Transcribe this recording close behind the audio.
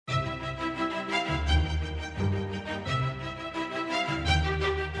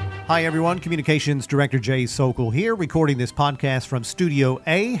Hi, everyone. Communications Director Jay Socol here, recording this podcast from Studio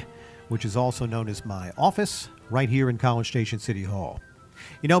A, which is also known as my office, right here in College Station City Hall.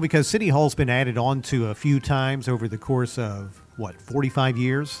 You know, because City Hall's been added on to a few times over the course of, 45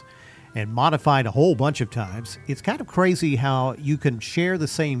 years, and modified a whole bunch of times, it's kind of crazy how you can share the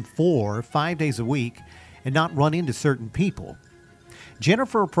same floor 5 days a week and not run into certain people.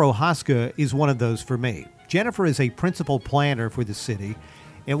 Jennifer Prochazka is one of those for me. Jennifer is a principal planner for the city,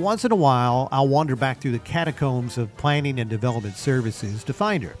 and once in a while, I'll wander back through the catacombs of planning and development services to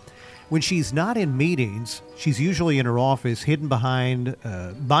find her. When she's not in meetings, she's usually in her office, hidden behind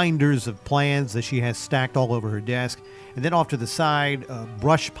binders of plans that she has stacked all over her desk, and then off to the side, a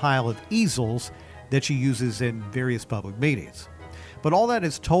brush pile of easels that she uses in various public meetings. But all that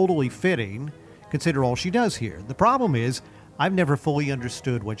is totally fitting, consider all she does here. The problem is, I've never fully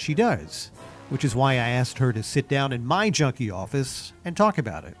understood what she does, which is why I asked her to sit down in my junkie office and talk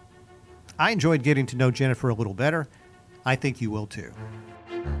about it. I enjoyed getting to know Jennifer a little better. I think you will too.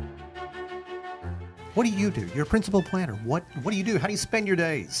 What do you do? You're a principal planner. What do you do? How do you spend your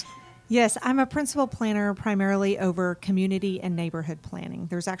days? Yes, I'm a principal planner primarily over community and neighborhood planning.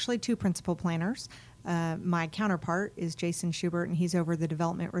 There's actually two principal planners. My counterpart is Jason Schubert, and he's over the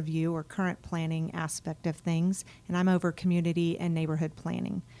development review or current planning aspect of things, and I'm over community and neighborhood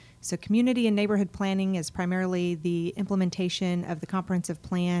planning. So community and neighborhood planning is primarily the implementation of the comprehensive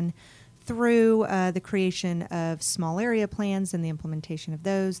plan through the creation of small area plans and the implementation of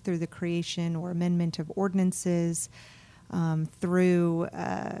those, through the creation or amendment of ordinances, through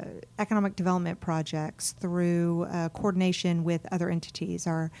economic development projects, through coordination with other entities,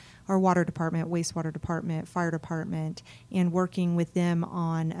 our water department, wastewater department, fire department, and working with them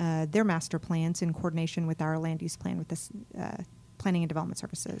on their master plans in coordination with our land use plan with this planning and development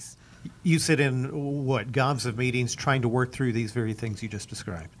services. You sit in, gobs of meetings trying to work through these very things you just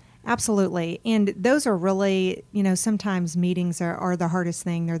described? Absolutely. And those are really, sometimes meetings are the hardest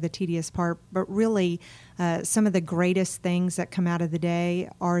thing. They're the tedious part. But really, some of the greatest things that come out of the day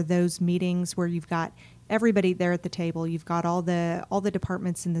are those meetings where you've got everybody there at the table. You've got all the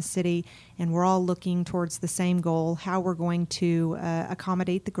departments in the city, and we're all looking towards the same goal, how we're going to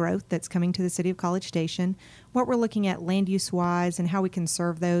accommodate the growth that's coming to the city of College Station, what we're looking at land use wise, and how we can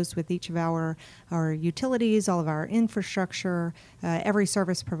serve those with each of our utilities, all of our infrastructure, every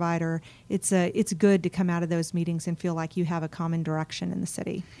service provider. It's good to come out of those meetings and feel like you have a common direction in the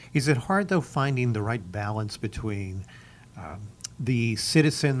city. Is it hard, though, finding the right balance between the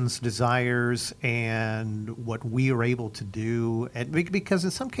citizens' desires and what we are able to do? And because in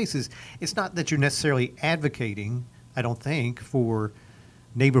some cases, it's not that you're necessarily advocating, I don't think, for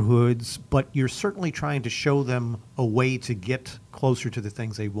neighborhoods, but you're certainly trying to show them a way to get closer to the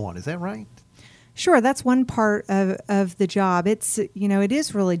things they want. Is that right? Sure, that's one part of the job. It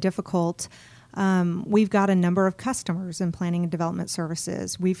is really difficult. We've got a number of customers in planning and development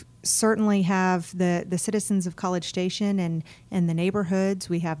services. We've certainly have the citizens of College Station and the neighborhoods.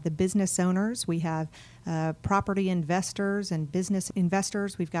 We have the business owners. We have property investors and business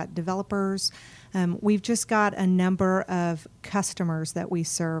investors. We've got developers. We've just got a number of customers that we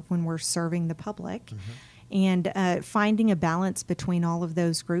serve when we're serving the public. Mm-hmm. And finding a balance between all of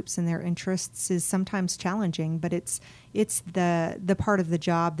those groups and their interests is sometimes challenging, but it's the part of the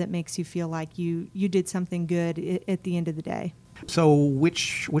job that makes you feel like you did something good at the end of the day. So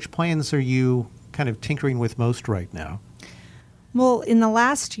which plans are you kind of tinkering with most right now? Well, in the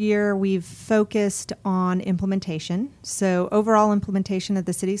last year, we've focused on implementation. So overall implementation of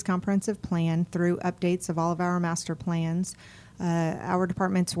the city's comprehensive plan through updates of all of our master plans. Our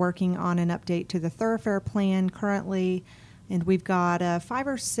department's working on an update to the thoroughfare plan currently, and we've got 5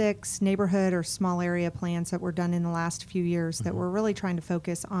 or 6 neighborhood or small area plans that were done in the last few years that we're really trying to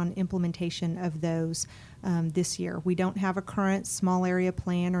focus on implementation of those this year. We don't have a current small area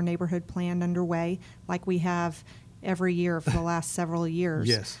plan or neighborhood plan underway like we have every year for the last several years.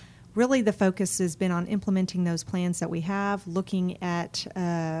 Yes. Really, the focus has been on implementing those plans that we have, looking at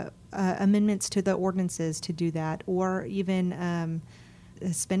amendments to the ordinances to do that, or even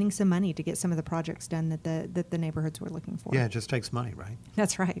spending some money to get some of the projects done that the neighborhoods were looking for. Yeah, it just takes money, right?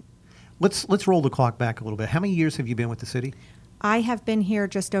 That's right. Let's roll the clock back a little bit. How many years have you been with the city? I have been here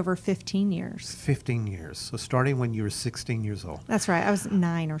just over 15 years. 15 years. So starting when you were 16 years old. That's right. I was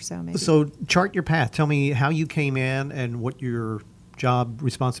 9 or so, maybe. So chart your path. Tell me how you came in and what your job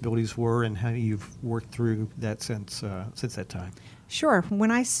responsibilities were and how you've worked through that since that time. Sure.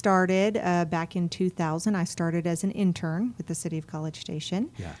 When I started back in 2000, I started as an intern with the City of College Station.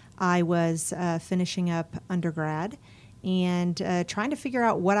 Yeah. I was finishing up undergrad, and trying to figure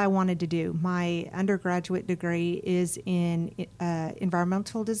out what I wanted to do. My undergraduate degree is in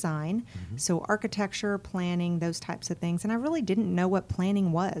environmental design, so architecture, planning, those types of things. And I really didn't know what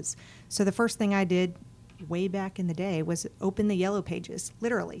planning was. So the first thing I did way back in the day was open the yellow pages,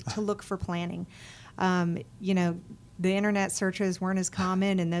 literally, to look for planning. The internet searches weren't as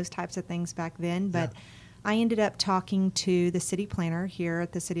common and those types of things back then, but I ended up talking to the city planner here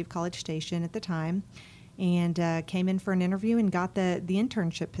at the City of College Station at the time, and came in for an interview and got the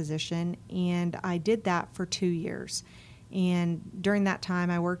internship position, and I did that for 2 years. And during that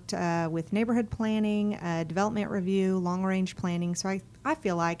time, I worked with neighborhood planning, development review, long-range planning, so I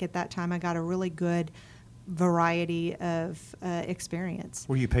feel like at that time I got a really good variety of experience.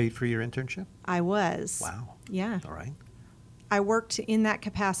 Were you paid for your internship? I was. Wow. Yeah. All right. I worked in that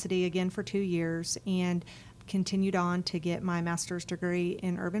capacity again for 2 years and continued on to get my master's degree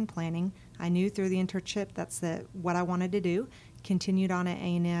in urban planning. I knew through the internship that's what I wanted to do. Continued on at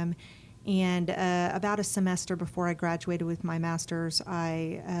A&M, and about a semester before I graduated with my master's,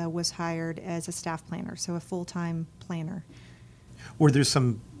 I was hired as a staff planner, so a full-time planner. Were there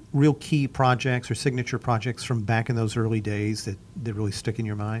some real key projects or signature projects from back in those early days that really stick in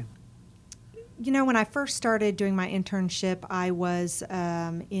your mind? When I first started doing my internship, I was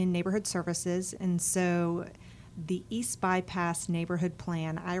in neighborhood services, and so the East Bypass neighborhood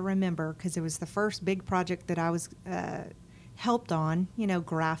plan, I remember because it was the first big project that I was helped on,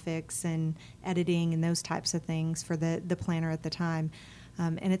 graphics and editing and those types of things for the planner at the time.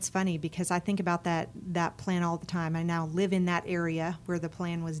 And it's funny because I think about that plan all the time. I now live in that area where the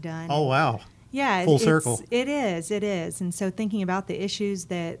plan was done. Oh, wow. Yeah. Full circle. It is. And so thinking about the issues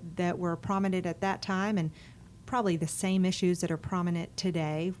that were prominent at that time, and probably the same issues that are prominent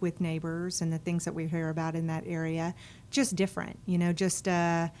today with neighbors and the things that we hear about in that area, just different, just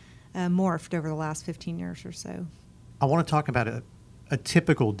morphed over the last 15 years or so. I want to talk about a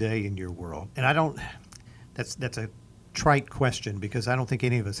typical day in your world. And that's a trite question because I don't think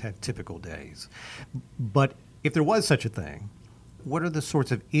any of us have typical days. But if there was such a thing, what are the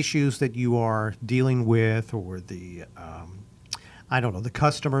sorts of issues that you are dealing with, or the, the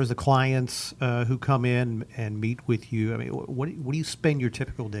customers, the clients who come in and meet with you? I mean, what do you spend your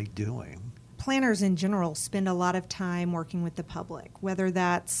typical day doing? Planners in general spend a lot of time working with the public, whether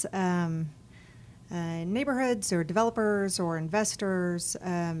that's neighborhoods or developers or investors,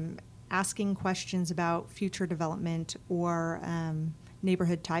 asking questions about future development or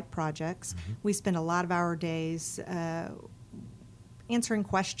neighborhood type projects. Mm-hmm. We spend a lot of our days answering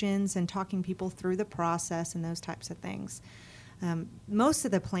questions and talking people through the process and those types of things. Most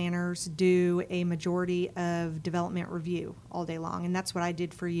of the planners do a majority of development review all day long, and that's what I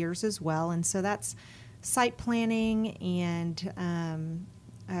did for years as well. And so that's site planning and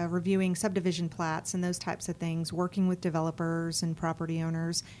reviewing subdivision plats and those types of things, working with developers and property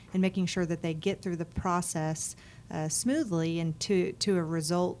owners and making sure that they get through the process smoothly and to a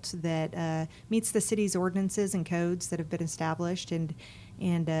result that meets the city's ordinances and codes that have been established, and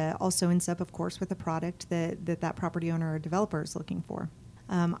also ends up, of course, with a product that property owner or developer is looking for.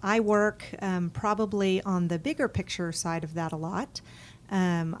 I work probably on the bigger picture side of that a lot.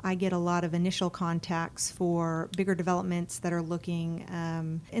 I get a lot of initial contacts for bigger developments that are looking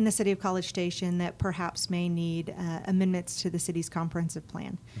in the City of College Station that perhaps may need amendments to the city's comprehensive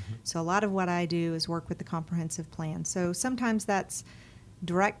plan. Mm-hmm. So a lot of what I do is work with the comprehensive plan. So sometimes that's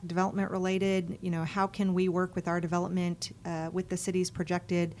direct development related. How can we work with our development with the city's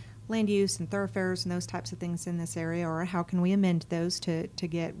projected land use and thoroughfares and those types of things in this area, or how can we amend those to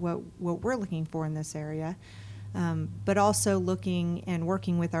get what we're looking for in this area? But also looking and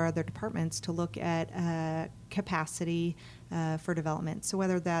working with our other departments to look at capacity for development. So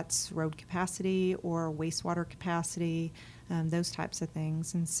whether that's road capacity or wastewater capacity, those types of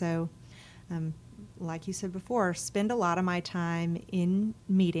things. And so, like you said before, spend a lot of my time in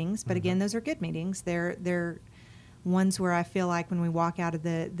meetings. But again, those are good meetings. They're ones where I feel like when we walk out of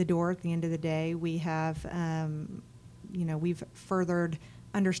the door at the end of the day, we have, we've furthered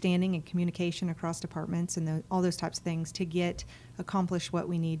understanding and communication across departments and all those types of things to accomplish what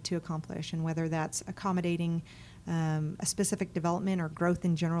we need to accomplish, and whether that's accommodating a specific development or growth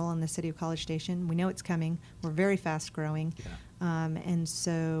in general in the City of College Station. We know it's coming. We're very fast growing. Yeah. And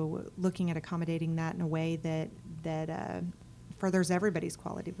so looking at accommodating that in a way that furthers everybody's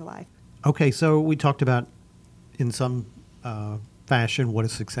quality of life. Okay, so we talked about in some fashion what a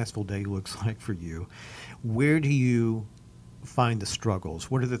successful day looks like for you. Where do you find the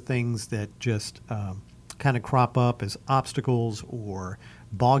struggles? What are the things that just kind of crop up as obstacles or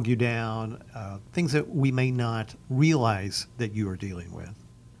bog you down, things that we may not realize that you are dealing with?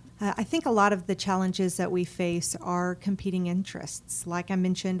 I think a lot of the challenges that we face are competing interests. Like I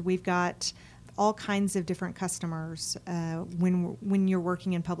mentioned, we've got all kinds of different customers when you're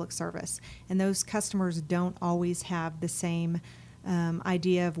working in public service, and those customers don't always have the same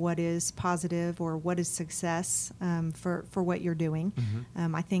idea of what is positive or what is success for what you're doing.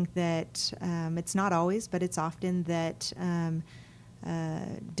 Mm-hmm. I think that it's not always, but it's often that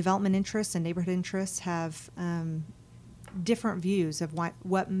development interests and neighborhood interests have different views of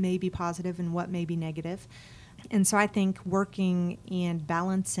what may be positive and what may be negative. And so I think working and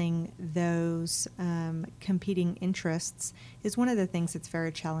balancing those competing interests is one of the things that's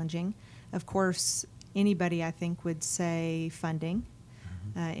very challenging. Of course, anybody I think would say funding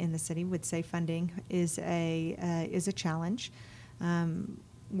in the city would say funding is a challenge.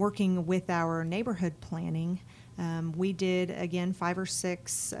 Working with our neighborhood planning, we did, again, 5 or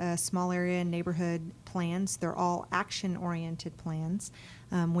 6 small area neighborhood plans. They're all action-oriented plans,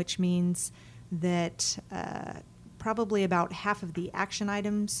 which means that probably about half of the action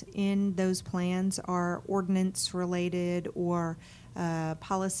items in those plans are ordinance-related or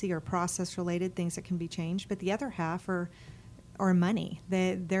policy or process-related, things that can be changed. But the other half are money.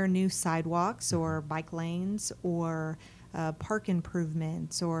 They're new sidewalks or bike lanes or park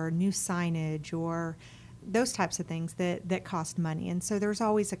improvements or new signage or those types of things that cost money. And so there's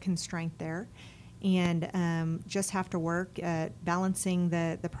always a constraint there. And just have to work at balancing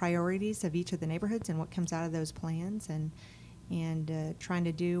the priorities of each of the neighborhoods and what comes out of those plans, and trying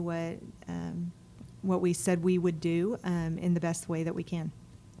to do what we said we would do in the best way that we can.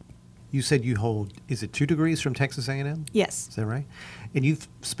 You said you hold, is it 2 degrees from Texas A&M? Yes. Is that right? And you've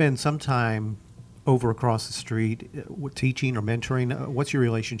spent some time over across the street teaching or mentoring. What's your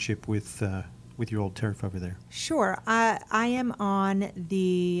relationship with your old turf over there? Sure. I am on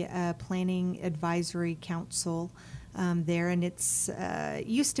the Planning Advisory Council there, and it's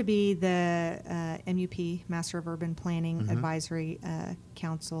used to be the MUP, Master of Urban Planning Advisory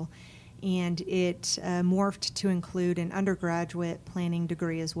Council, and it morphed to include an undergraduate planning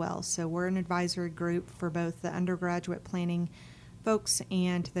degree as well. So we're an advisory group for both the undergraduate planning folks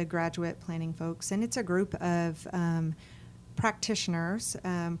and the graduate planning folks, and it's a group of practitioners,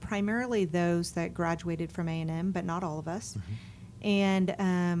 primarily those that graduated from A&M, but not all of us. And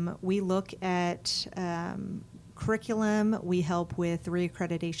we look at curriculum, we help with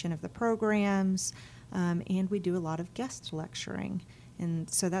reaccreditation of the programs, and we do a lot of guest lecturing. And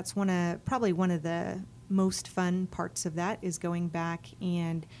so that's probably one of the most fun parts of that is going back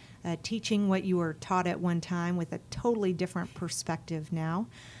and teaching what you were taught at one time with a totally different perspective now.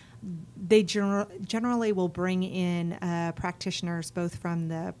 They generally will bring in practitioners both from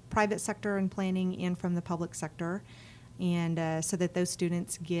the private sector in planning and from the public sector, and so that those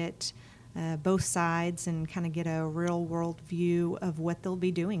students get both sides and kind of get a real world view of what they'll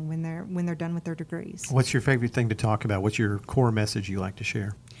be doing when they're done with their degrees. What's your favorite thing to talk about? What's your core message you like to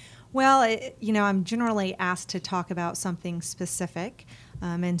share? Well, I'm generally asked to talk about something specific,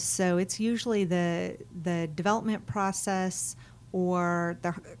 and so it's usually the development process or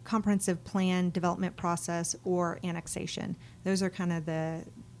the comprehensive plan development process or annexation. Those are kind of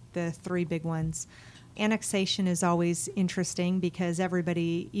the 3 big ones. Annexation is always interesting because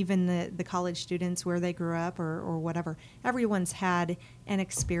everybody, even the college students where they grew up or whatever, everyone's had an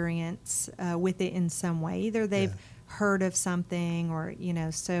experience with it in some way. Either they've heard of something or,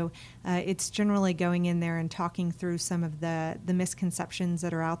 so it's generally going in there and talking through some of the misconceptions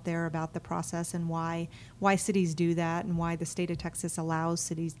that are out there about the process and why cities do that and why the state of Texas allows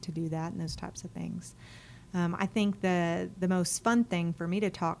cities to do that and those types of things. I think the most fun thing for me to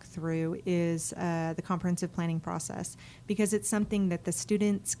talk through is the comprehensive planning process, because it's something that the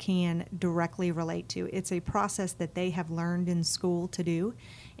students can directly relate to. It's a process that they have learned in school to do,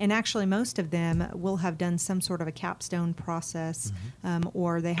 and actually most of them will have done some sort of a capstone process,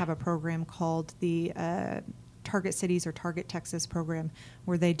 or they have a program called the Target Cities or Target Texas program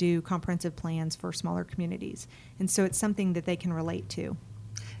where they do comprehensive plans for smaller communities. And so it's something that they can relate to.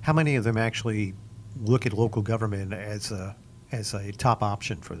 How many of them actually look at local government as a top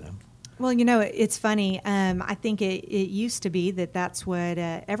option for them? Well, it's funny. I think it used to be that's what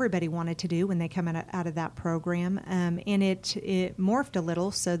everybody wanted to do when they come out of that program, and it morphed a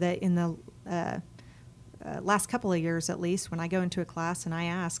little so that in the last couple of years, at least, when I go into a class and I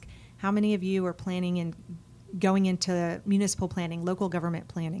ask, how many of you are planning and going into municipal planning, local government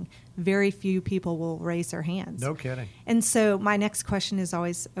planning, very few people will raise their hands. No kidding. And so my next question is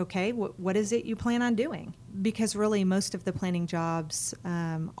always, okay, what is it you plan on doing? Because really most of the planning jobs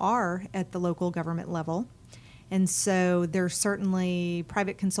are at the local government level. And so there's certainly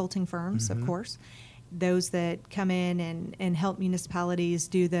private consulting firms, of course. those that come in and help municipalities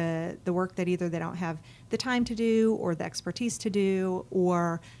do the work that either they don't have the time to do or the expertise to do,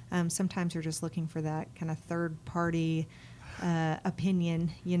 or sometimes you're just looking for that kind of third-party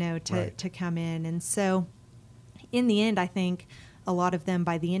opinion, to come in. And so in the end, I think a lot of them,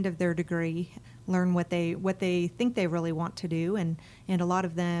 by the end of their degree, learn what they think they really want to do, and a lot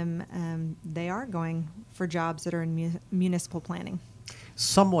of them, they are going for jobs that are in municipal planning.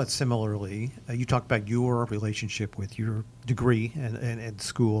 Somewhat similarly, you talked about your relationship with your degree and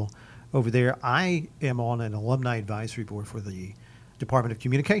school over there. I am on an alumni advisory board for the Department of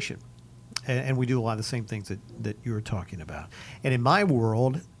Communication, and we do a lot of the same things that you're talking about. And in my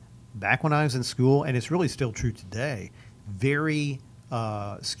world, back when I was in school, and it's really still true today, very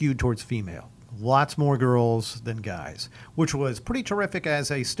skewed towards female. Lots more girls than guys, which was pretty terrific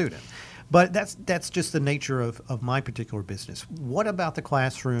as a student. But that's just the nature of my particular business. What about the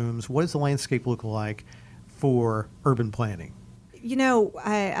classrooms? What does the landscape look like for urban planning?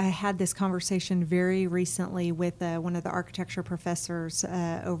 I had this conversation very recently with one of the architecture professors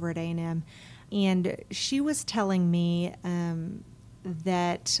over at A&M, and she was telling me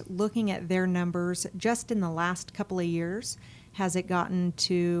that looking at their numbers just in the last couple of years, has it gotten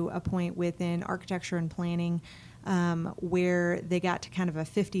to a point within architecture and planning where they got to kind of a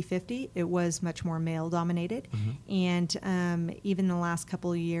 50-50. It was much more male-dominated. Mm-hmm. And even the last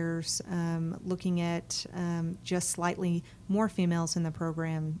couple of years, looking at just slightly more females in the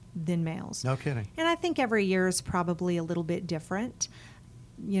program than males. No kidding. And I think every year is probably a little bit different.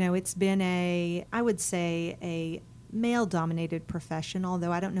 It's been I would say, a male-dominated profession,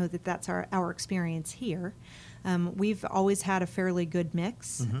 although I don't know that that's our experience here. We've always had a fairly good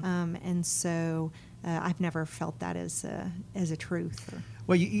mix, mm-hmm. And so I've never felt that as a truth.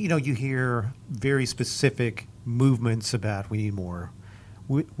 Well, you hear very specific movements about we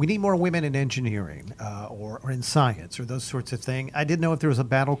need more women in engineering or in science or those sorts of things. I didn't know if there was a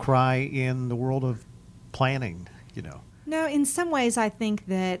battle cry in the world of planning, No, in some ways, I think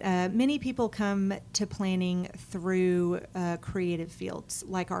that many people come to planning through creative fields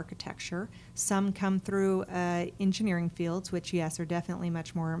like architecture. Some come through engineering fields, which, yes, are definitely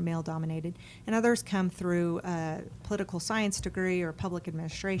much more male-dominated. And others come through a political science degree or public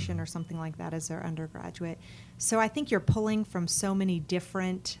administration or something like that as their undergraduate. So I think you're pulling from so many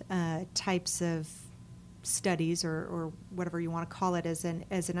different types of studies or whatever you want to call it as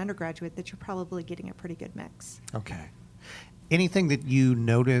an undergraduate that you're probably getting a pretty good mix. Okay. Anything that you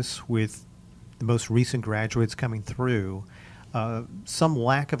notice with the most recent graduates coming through, some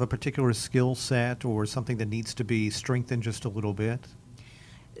lack of a particular skill set or something that needs to be strengthened just a little bit?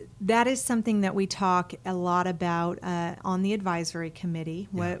 That is something that we talk a lot about on the advisory committee,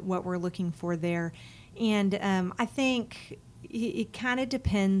 what we're looking for there. And I think it kind of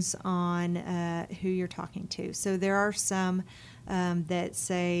depends on who you're talking to. So there are some that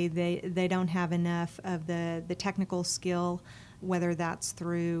say they don't have enough of the technical skill, whether that's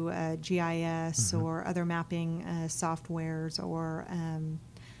through GIS mm-hmm. or other mapping softwares or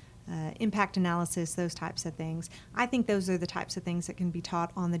impact analysis, those types of things. I think those are the types of things that can be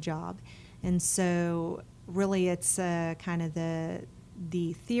taught on the job. And so really it's kind of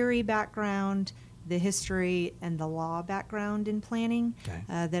the theory background, the history, and the law background in planning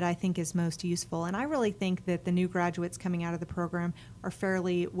that I think is most useful. And I really think that the new graduates coming out of the program are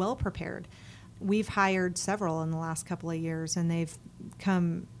fairly well prepared. We've hired several in the last couple of years, and they've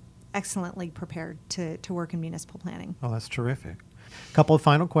come excellently prepared to work in municipal planning. Oh, that's terrific. A couple of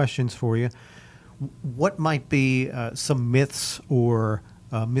final questions for you. What might be some myths or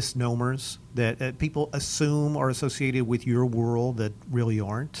misnomers that people assume are associated with your world that really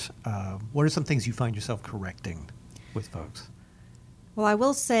aren't? What are some things you find yourself correcting with folks? Well, I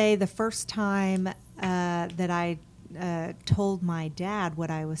will say the first time that I told my dad what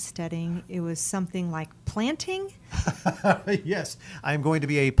I was studying, it was something like planting. Yes, I'm going to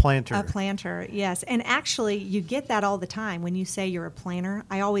be a planter. A planter, yes. And actually, you get that all the time. When you say you're a planner,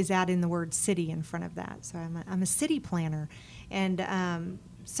 I always add in the word city in front of that. So I'm a city planner. And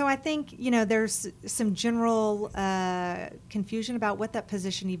so I think, there's some general confusion about what that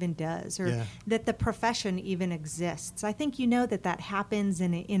position even does or that the profession even exists. I think that happens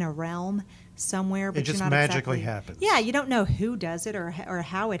in a realm somewhere, but it just you're not magically exactly, happens. Yeah, you don't know who does it or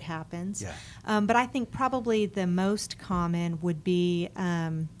how it happens. Yeah. But I think probably the most common would be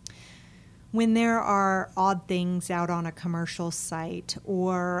when there are odd things out on a commercial site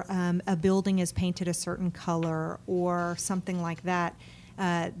or a building is painted a certain color or something like that,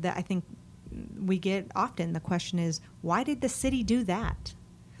 that I think we get often. The question is, why did the city do that?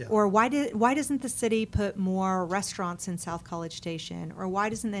 Yeah. Or why doesn't the city put more restaurants in South College Station? Or why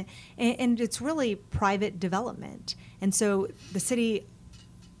doesn't it? And it's really private development. And so the city,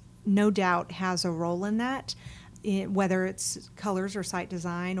 no doubt, has a role in that, whether it's colors or site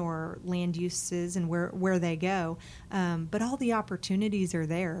design or land uses and where they go. But all the opportunities are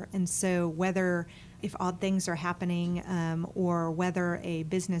there. And so if odd things are happening or whether a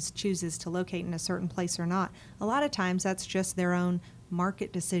business chooses to locate in a certain place or not, a lot of times that's just their own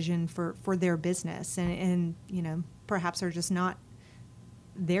market decision for their business. And perhaps they're just not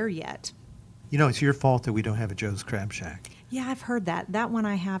there yet. It's your fault that we don't have a Joe's Crab Shack. Yeah, I've heard that. That one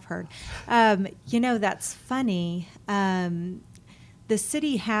I have heard. That's funny. The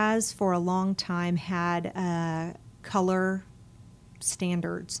city has for a long time had color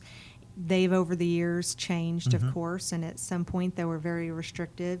standards. They've over the years changed, of course, and at some point they were very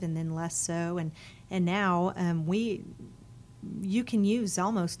restrictive and then less so. And now you can use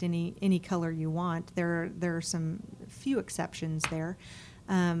almost any color you want. There are some few exceptions there.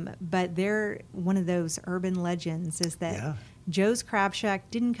 But they're one of those urban legends is that Joe's Crab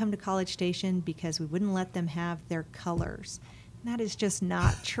Shack didn't come to College Station because we wouldn't let them have their colors. And that is just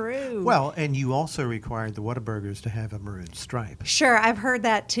not true. Well, and you also required the Whataburgers to have a maroon stripe. Sure, I've heard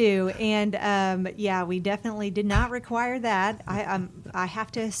that too. And we definitely did not require that. I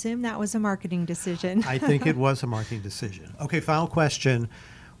have to assume that was a marketing decision. I think it was a marketing decision. Okay, final question.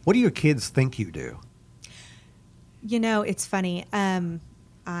 What do your kids think you do? It's funny.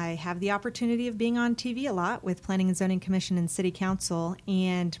 I have the opportunity of being on TV a lot with Planning and Zoning Commission and City Council,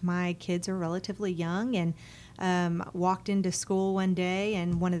 and my kids are relatively young and walked into school one day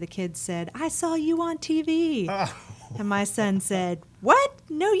and one of the kids said, "I saw you on TV." Oh. And my son said, "What?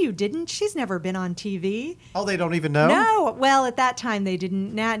 No, you didn't. She's never been on TV." Oh, they don't even know? No. Well, at that time they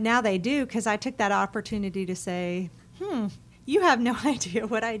didn't. Now they do, because I took that opportunity to say, you have no idea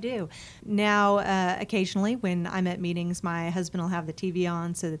what I do. Now, occasionally when I'm at meetings, my husband will have the TV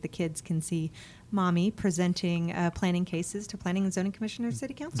on so that the kids can see Mommy presenting planning cases to Planning and Zoning Commission or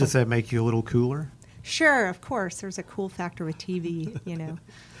City Council. Does that make you a little cooler? Sure, of course. There's a cool factor with TV,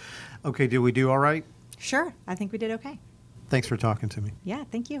 Okay, did we do all right? Sure, I think we did okay. Thanks for talking to me. Yeah,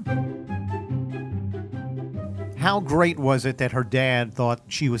 thank you. How great was it that her dad thought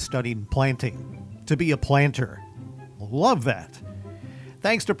she was studying planting, to be a planter? Love that.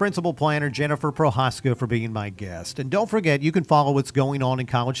 Thanks to Principal Planner Jennifer Prochazka for being my guest. And don't forget, you can follow what's going on in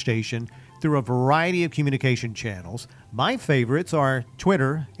College Station through a variety of communication channels. My favorites are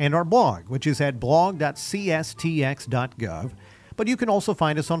Twitter and our blog, which is at blog.cstx.gov. But you can also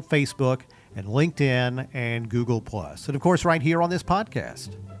find us on Facebook and LinkedIn and Google+. And, of course, right here on this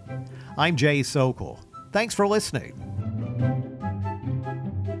podcast. I'm Jay Socol. Thanks for listening.